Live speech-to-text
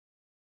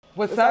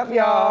What's up,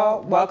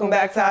 y'all? Welcome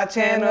back to our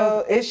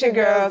channel. It's your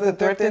girls, the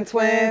Thrifting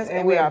Twins,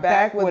 and we are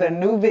back with a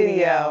new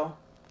video.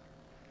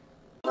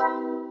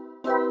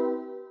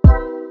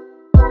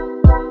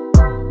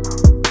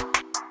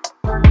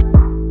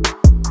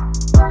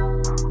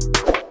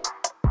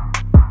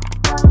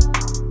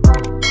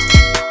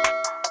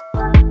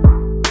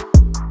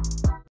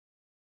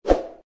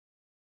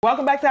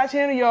 Welcome back to our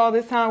channel, y'all.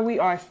 This time we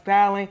are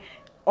styling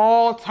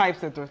all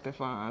types of thrifted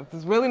finds.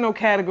 There's really no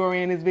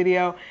category in this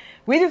video.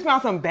 We just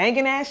found some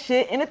banging ass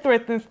shit in a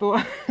thrifting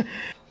store.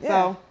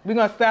 So we're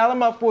gonna style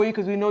them up for you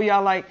because we know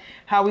y'all like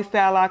how we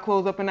style our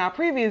clothes up in our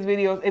previous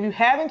videos. If you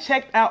haven't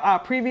checked out our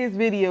previous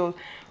videos,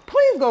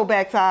 please go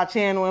back to our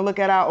channel and look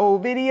at our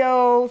old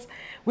videos.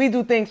 We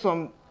do things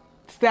from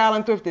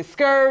styling thrifted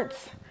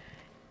skirts,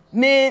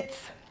 mitts,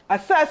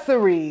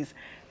 accessories,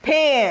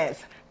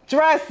 pants,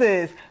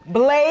 dresses,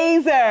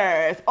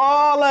 blazers,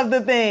 all of the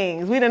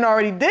things. We done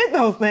already did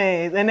those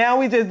things, and now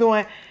we just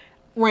doing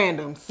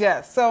randoms.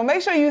 Yes, so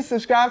make sure you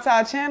subscribe to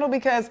our channel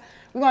because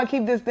we're gonna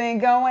keep this thing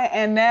going,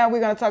 and now we're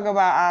gonna talk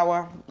about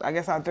our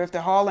thrifted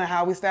haul and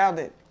how we styled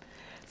it.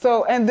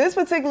 So in this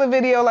particular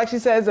video, like she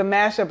said, is a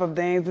mashup of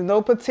things. There's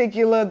no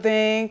particular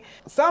thing.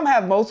 Some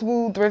have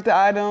multiple thrifted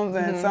items,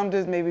 and some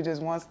just maybe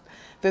just one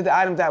thrifted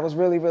item that was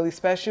really, really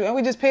special. And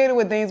we just paired it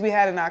with things we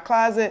had in our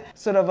closet,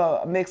 sort of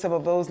a mix-up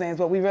of those things.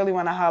 But we really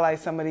want to highlight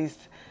some of these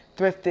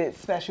thrifted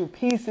special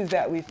pieces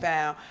that we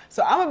found.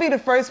 So I'm gonna be the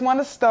first one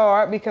to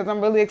start because I'm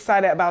really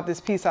excited about this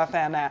piece I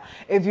found now.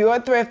 If you're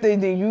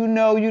thrifted, then you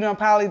know you done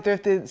probably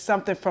thrifted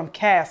something from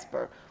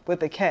Casper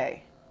with a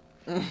K.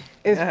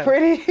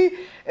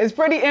 It's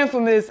pretty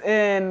infamous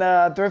in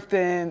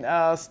thrifting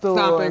stores.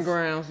 Stomping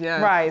grounds,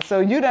 yeah. Right, so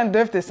you done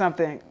thrifted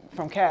something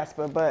from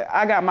Casper, but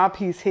I got my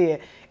piece here,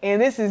 and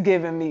this is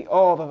giving me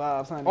all the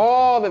vibes, honey.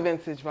 All the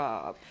vintage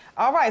vibes.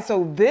 All right,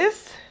 so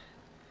this,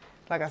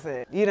 like I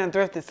said, you done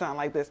thrifted something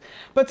like this.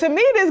 But to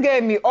me, this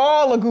gave me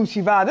all a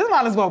Gucci vibe. This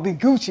might as well be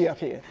Gucci up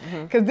here.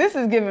 Because this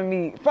is giving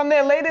me, from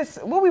their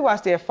latest, what we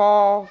watched there,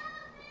 fall?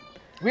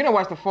 We done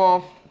watched the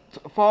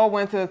fall,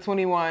 winter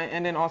 21,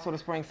 and then also the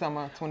spring,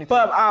 summer 22.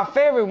 But our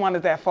favorite one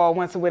is that fall,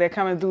 winter, where they're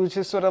coming through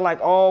just sort of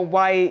like all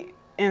white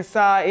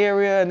inside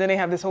area, and then they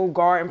have this whole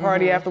garden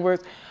party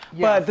afterwards.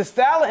 Yes. But the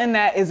styling in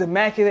that is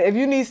immaculate. If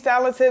you need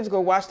styling tips,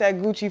 go watch that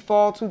Gucci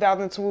fall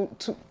 2002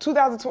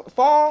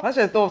 fall. Let's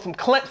just throw some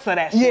clips of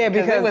that shit. Yeah,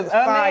 because it was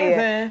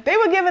amazing. They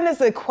were giving this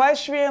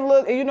equestrian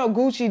look, and you know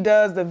Gucci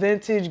does the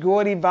vintage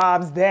gaudy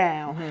vibes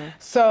down.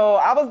 So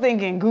I was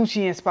thinking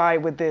Gucci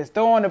inspired with this.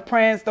 Throw on the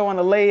prints, throw on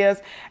the layers.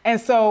 And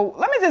so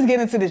let me just get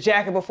into the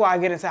jacket before I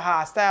get into how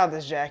I styled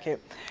this jacket.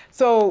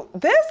 So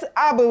this,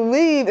 I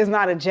believe, is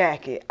not a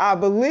jacket. I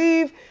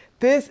believe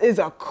this is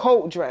a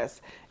coat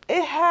dress.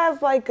 It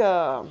has like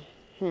a,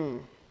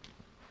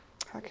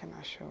 how can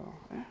I show?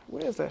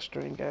 Where's that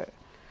string at?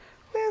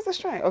 Where's the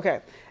string?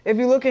 Okay, if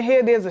you look in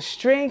here, there's a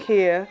string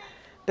here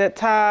that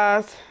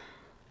ties,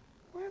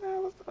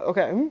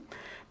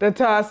 that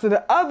ties to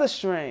the other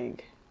string.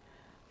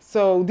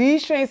 So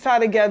these strings tie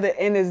together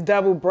and it's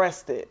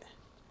double-breasted.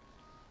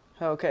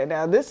 Okay,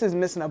 now this is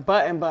missing a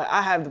button, but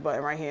I have the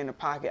button right here in the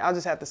pocket. I'll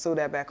just have to sew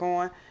that back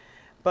on.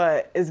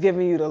 But it's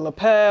giving you the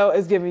lapel,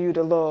 it's giving you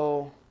the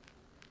little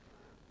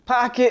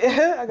pocket.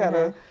 I got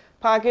a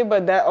pocket,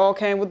 but that all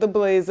came with the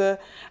blazer.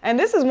 And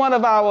this is one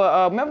of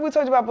our, remember we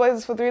told you about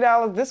blazers for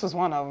 $3? This was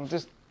one of them.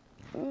 Just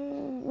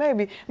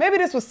maybe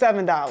this was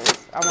 $7, I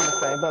want to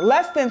say, but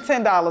less than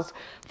 $10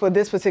 for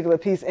this particular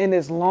piece. And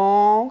it's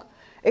long.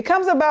 It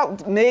comes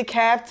about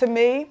mid-calf to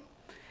me.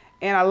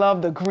 And I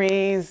love the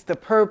greens, the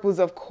purples,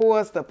 of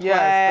course, the plaid.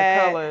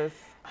 Yes, the colors.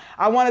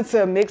 I wanted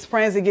to mix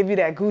prints to give you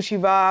that Gucci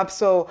vibe.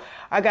 So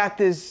I got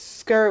this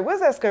skirt.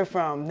 Where's that skirt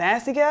from?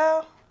 Nasty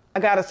Gal? I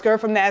got a skirt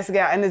from Nasty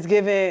Gal, and it's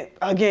giving,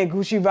 again,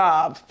 Gucci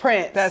vibes,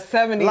 prints. That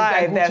 70s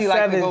life, that Gucci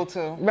like to go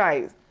to.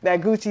 Right,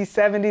 that Gucci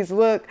 70s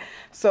look.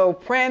 So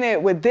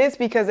printed with this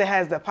because it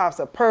has the pops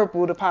of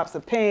purple, the pops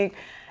of pink,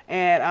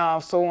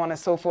 and so on and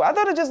so forth. I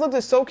thought it just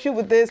looked so cute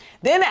with this.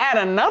 Then to add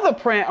another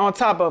print on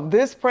top of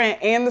this print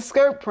and the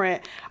skirt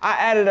print, I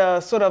added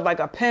a sort of like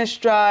a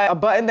pinstripe, a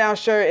button-down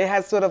shirt. It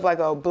has sort of like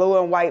a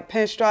blue and white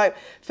pinstripe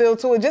feel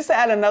to it, just to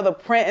add another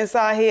print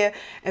inside here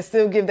and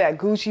still give that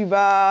Gucci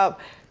vibe.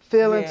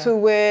 Feel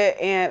into it,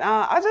 and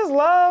I just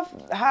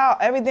love how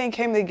everything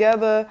came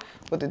together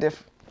with the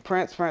different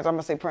prints. I'm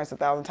gonna say prints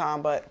 1,000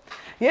 times, but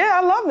yeah,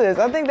 I love this.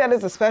 I think that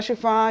is a special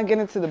find. Get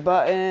into the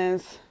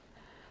buttons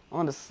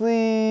on the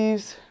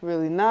sleeves,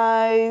 really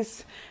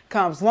nice.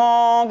 Comes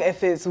long, it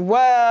fits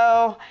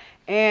well,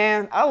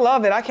 and I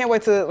love it. I can't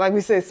wait to, like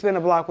we said, spin a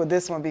block with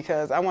this one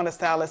because I want to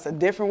style this a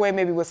different way,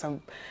 maybe with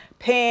some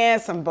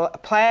pants, some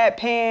plaid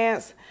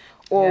pants,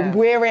 or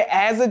wear it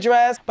as a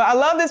dress. But I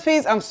love this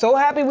piece. I'm so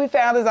happy we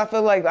found this. I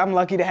feel like I'm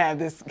lucky to have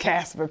this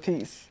Casper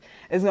piece.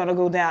 It's gonna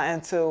go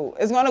down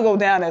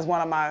as one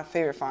of my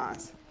favorite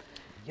finds.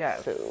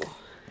 Yes. So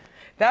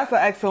that's an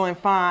excellent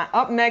find.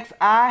 Up next,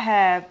 I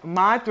have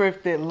my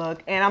thrifted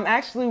look, and I'm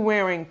actually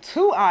wearing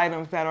two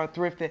items that are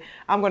thrifted.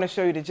 I'm gonna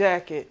show you the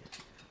jacket.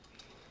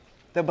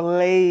 The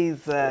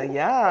blazer,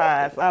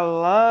 yes. I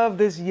love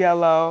this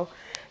yellow.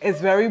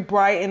 It's very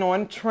bright and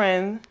on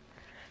trend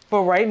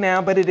for right now,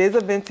 but it is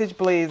a vintage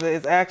blazer.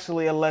 It's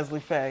actually a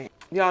Leslie Faye.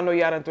 Y'all know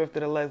y'all done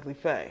thrifted a Leslie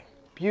Faye.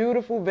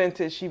 Beautiful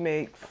vintage she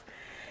makes.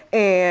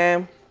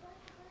 And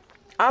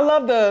I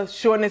love the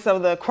shortness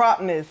of the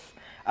cropness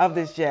of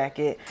this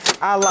jacket.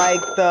 I like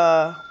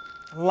the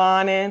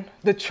lining,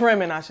 the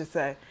trimming, I should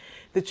say.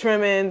 The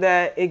trimming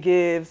that it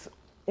gives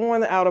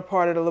on the outer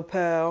part of the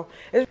lapel,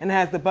 and it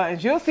has the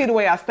buttons. You'll see the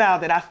way I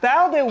styled it. I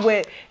styled it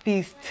with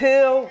these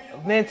teal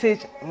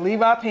vintage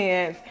Levi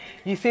pants.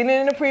 You seen it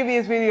in the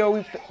previous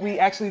video. We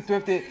actually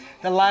thrifted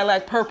the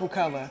lilac purple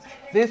color.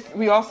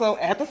 We also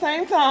at the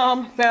same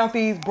time found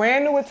these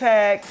brand new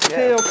attack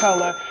teal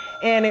color,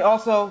 and they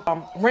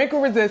also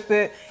wrinkle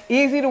resistant,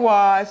 easy to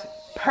wash,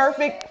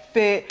 perfect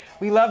fit.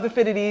 We love the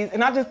fit of these,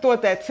 and I just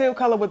thought that teal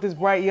color with this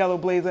bright yellow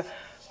blazer,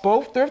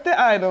 both thrifted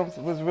items,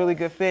 was really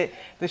good fit.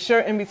 The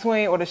shirt in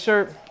between, or the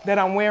shirt that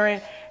I'm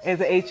wearing, is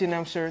an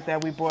H&M shirt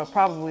that we bought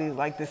probably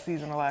like this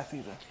season or last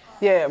season.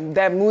 Yeah,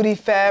 that moody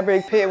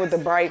fabric paired with the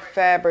bright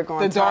fabric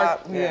on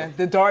top.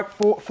 The dark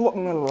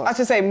floral. I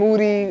should say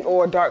moody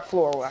or dark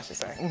floral, I should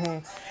say.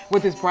 Mm-hmm.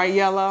 With this bright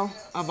yellow,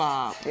 a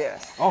vibe.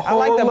 Yeah. I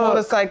like the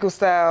motorcycle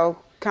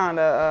style, kind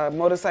of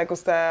motorcycle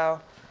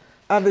style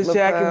of this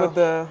jacket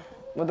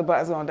with the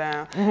buttons on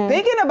down.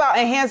 Thinking about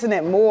enhancing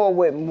it more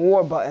with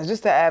more buttons,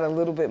 just to add a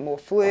little bit more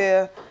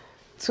flair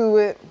to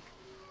it.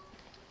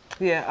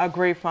 Yeah, a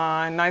great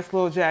find. Nice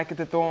little jacket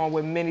to throw on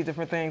with many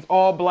different things.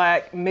 All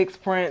black,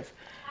 mixed prints,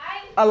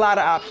 a lot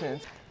of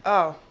options.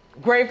 Oh,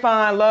 great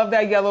find. Love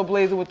that yellow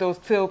blazer with those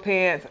teal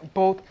pants,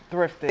 both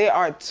thrifted. There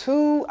are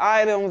two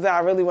items that I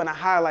really want to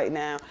highlight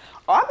now.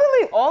 I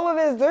believe all of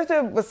it is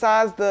thrifted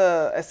besides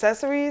the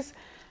accessories.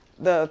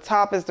 The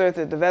top is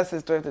thrifted, the vest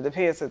is thrifted, the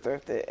pants are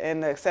thrifted,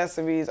 and the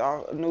accessories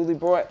are newly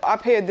brought. I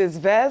paired this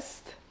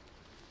vest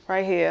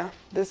right here.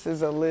 This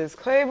is a Liz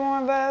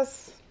Claiborne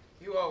vest.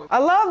 I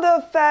love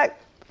the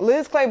fact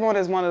Liz Claiborne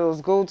is one of those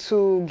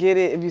go-to, get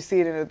it if you see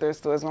it in a thrift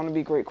store. It's going to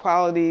be great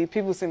quality.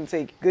 People seem to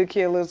take good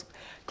care of Liz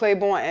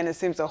Claiborne, and it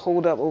seems to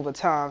hold up over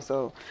time.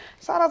 So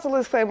shout out to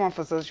Liz Claiborne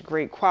for such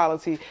great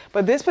quality.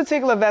 But this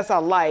particular vest I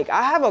like.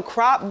 I have a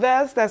crop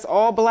vest that's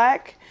all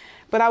black,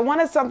 but I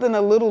wanted something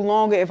a little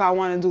longer if I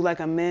want to do like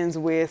a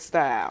menswear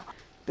style.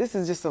 This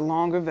is just a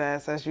longer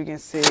vest, as you can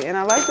see. And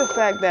I like the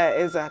fact that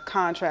it's a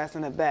contrast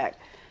in the back.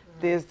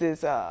 There's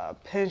this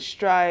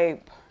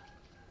pinstripe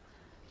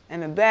in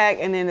the back,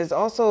 and then there's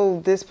also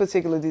this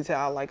particular detail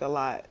I like a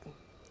lot.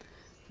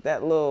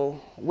 That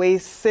little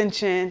waist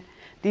cinching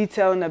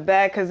detail in the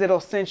back, because it'll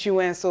cinch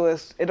you in so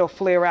it'll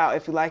flare out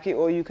if you like it,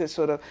 or you could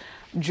sort of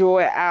draw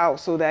it out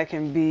so that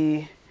can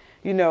be,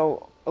 you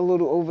know, a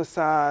little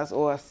oversized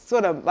or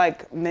sort of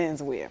like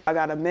menswear. I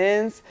got a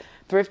men's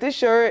thrifted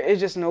shirt. It's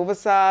just an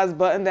oversized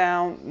button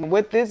down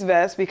with this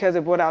vest because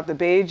it brought out the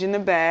beige in the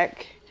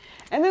back.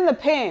 And then the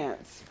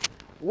pants.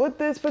 With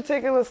this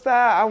particular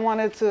style, I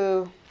wanted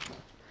to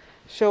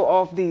show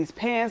off these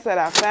pants that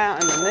I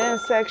found in the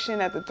men's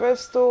section at the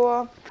thrift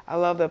store. I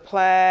love the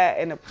plaid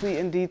and the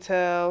pleating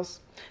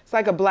details. It's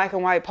like a black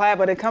and white plaid,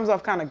 but it comes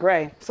off kind of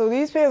gray. So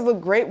these pants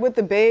look great with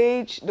the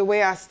beige, the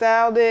way I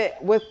styled it,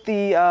 with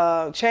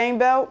the chain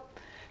belt,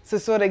 to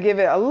sort of give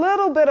it a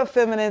little bit of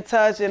feminine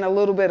touch and a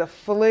little bit of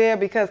flair,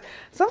 because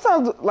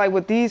sometimes like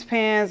with these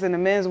pants and the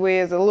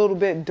menswear, it's a little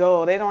bit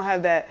dull. They don't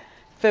have that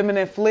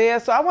feminine flair.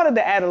 So I wanted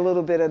to add a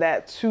little bit of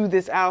that to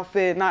this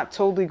outfit, not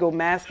totally go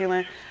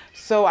masculine.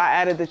 So I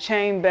added the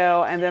chain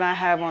belt, and then I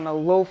have on the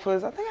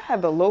loafers. I think I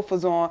have the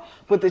loafers on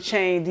with the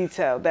chain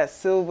detail, that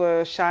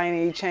silver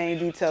shiny chain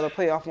detail to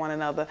play off one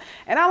another.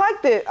 And I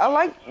liked it. I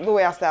like the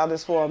way I styled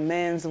this for a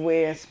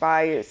menswear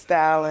inspired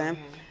styling.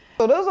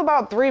 So those are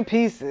about 3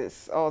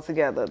 pieces all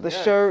together. The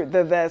shirt,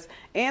 the vest,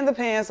 and the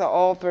pants are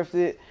all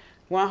thrifted.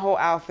 One whole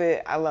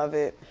outfit. I love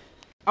it.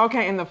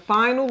 Okay, and the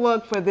final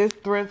look for this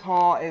thrift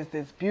haul is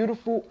this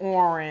beautiful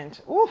orange.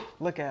 Ooh,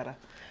 look at her.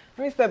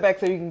 Let me step back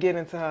so you can get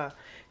into her.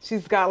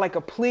 She's got like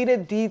a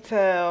pleated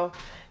detail.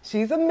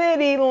 She's a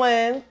midi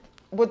length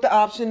with the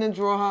option to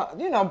draw her,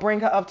 you know, bring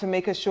her up to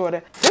make her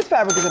shorter. This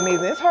fabric is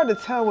amazing. It's hard to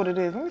tell what it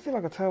is. Let me see if I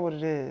can tell what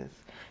it is.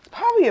 It's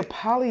probably a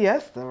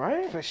polyester,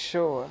 right? For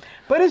sure.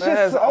 But it's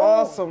just so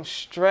awesome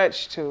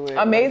stretch to it.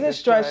 Amazing like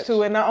stretch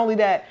to it. Not only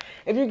that,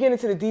 if you get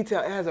into the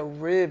detail, it has a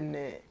rib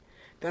knit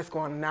that's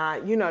going to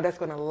not, you know, that's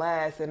going to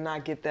last and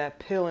not get that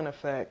peeling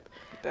effect.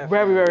 Definitely.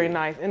 Very, very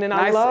nice. And then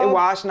nice, I love it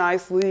washed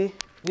nicely.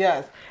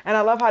 Yes, and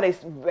I love how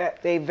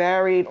they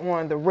varied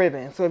on the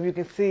ribbon. So if you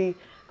can see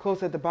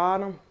close at the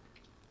bottom,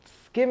 it's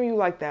giving you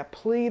like that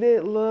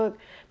pleated look,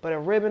 but a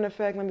ribbon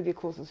effect. Let me get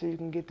closer so you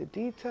can get the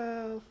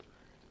details.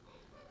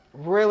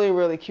 Really,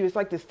 really cute. It's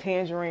like this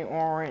tangerine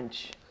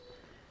orange.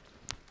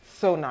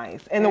 So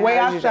nice. And the way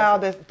I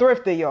styled this,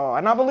 thrifted, y'all.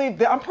 And I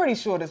believe I'm pretty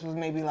sure this was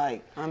maybe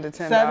like under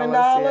 $10.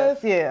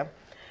 $7. Yeah.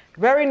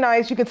 Very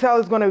nice. You can tell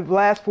it's going to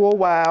last for a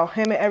while.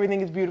 Hem and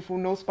everything is beautiful.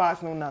 No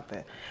spots, no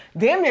nothing.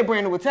 Damn near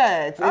brand new with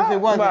tags. If it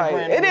wasn't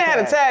brand new. It didn't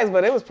have the tags,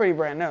 but it was pretty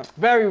brand new.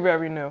 Very,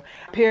 very new.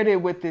 Paired it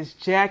with this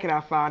jacket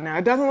I found. Now,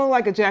 it doesn't look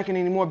like a jacket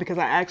anymore because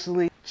I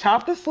actually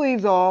chopped the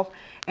sleeves off,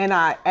 and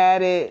I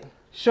added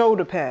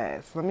shoulder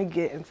pads. Let me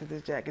get into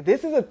this jacket.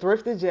 This is a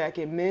thrifted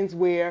jacket,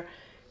 menswear,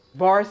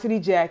 varsity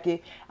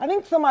jacket. I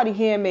think somebody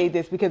handmade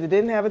this because it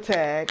didn't have a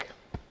tag.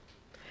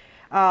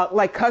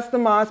 Like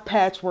customized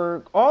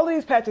patchwork. All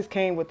these patches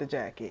came with the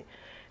jacket.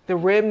 The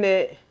rib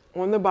knit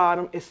on the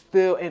bottom is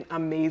still in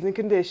amazing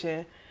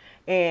condition,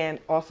 and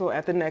also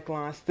at the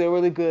neckline, still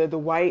really good. The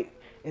white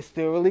is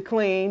still really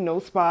clean, no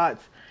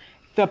spots.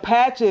 The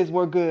patches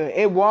were good.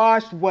 It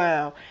washed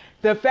well.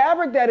 The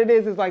fabric that it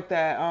is like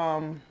that,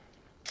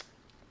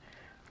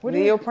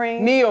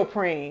 neoprene?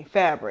 Neoprene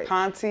fabric.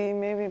 Ponte,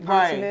 maybe? Ponte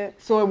Right. knit?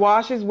 So it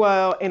washes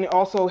well, and it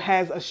also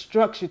has a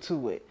structure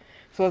to it.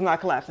 So it's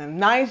not collapsing.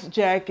 Nice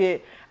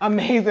jacket,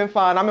 amazing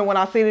find. I mean, when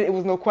I seen it, it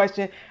was no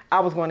question I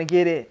was going to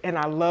get it, and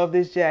I love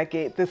this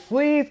jacket. The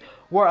sleeves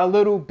were a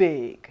little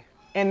big,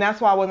 and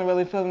that's why I wasn't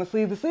really feeling the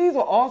sleeves. The sleeves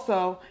were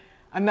also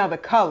another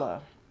color,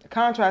 a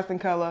contrasting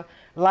color,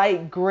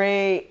 light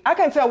gray. I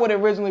can't tell what it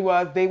originally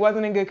was. They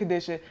wasn't in good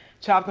condition.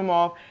 Chopped them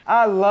off.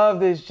 I love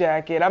this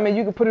jacket. I mean,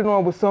 you can put it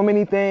on with so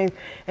many things,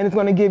 and it's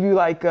going to give you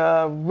like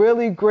a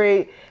really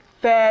great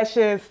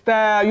fashion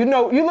style. You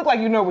know, you look like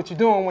you know what you're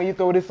doing when you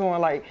throw this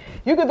on. Like,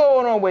 you could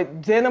throw it on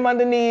with denim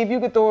underneath. You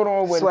could throw it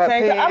on with a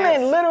tank top. I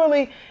mean,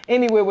 literally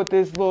anywhere with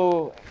this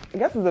little, I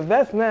guess it's a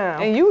vest now.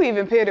 And you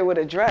even paired it with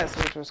a dress,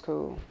 which was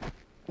cool.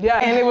 Yeah,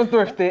 and it was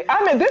thrifted.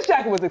 I mean, this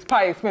jacket was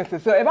probably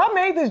expensive. So if I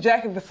made this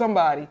jacket for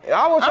somebody,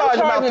 I would charge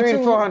about $300 to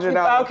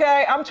 $400.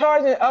 Okay, I'm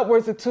charging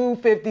upwards of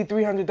 $250,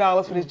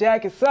 $300 for this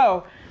jacket.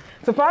 So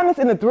to find this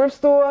in a thrift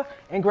store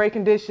in great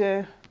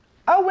condition,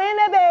 a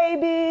winner,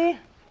 baby.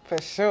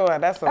 For sure,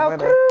 that's a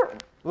winner.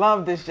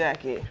 Love this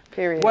jacket.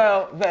 Period.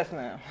 Well, vest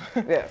now.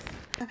 Yes.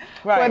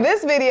 Right. For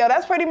this video,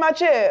 that's pretty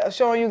much it.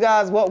 Showing you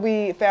guys what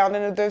we found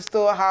in the thrift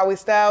store, how we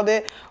styled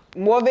it.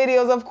 More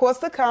videos, of course,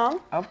 to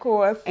come. Of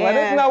course. Let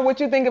us know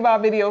what you think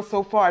about videos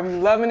so far. If you're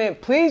loving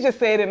it, please just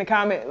say it in the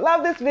comment.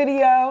 Love this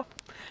video.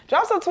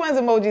 Drop some twins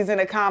emojis in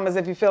the comments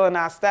if you're feeling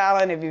our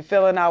styling, if you're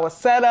feeling our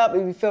setup,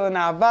 if you're feeling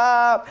our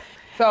vibe.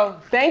 So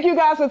thank you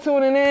guys for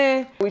tuning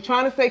in. We're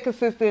trying to stay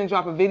consistent and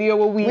drop a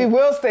video a week. We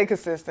will stay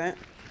consistent.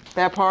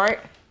 That part.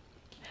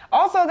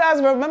 Also,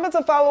 guys, remember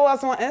to follow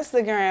us on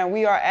Instagram.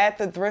 We are at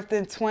the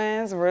Thrifting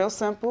Twins, real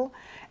simple.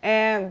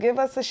 And give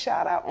us a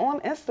shout out on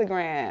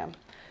Instagram.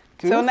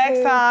 Till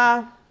next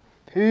time.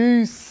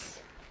 Peace.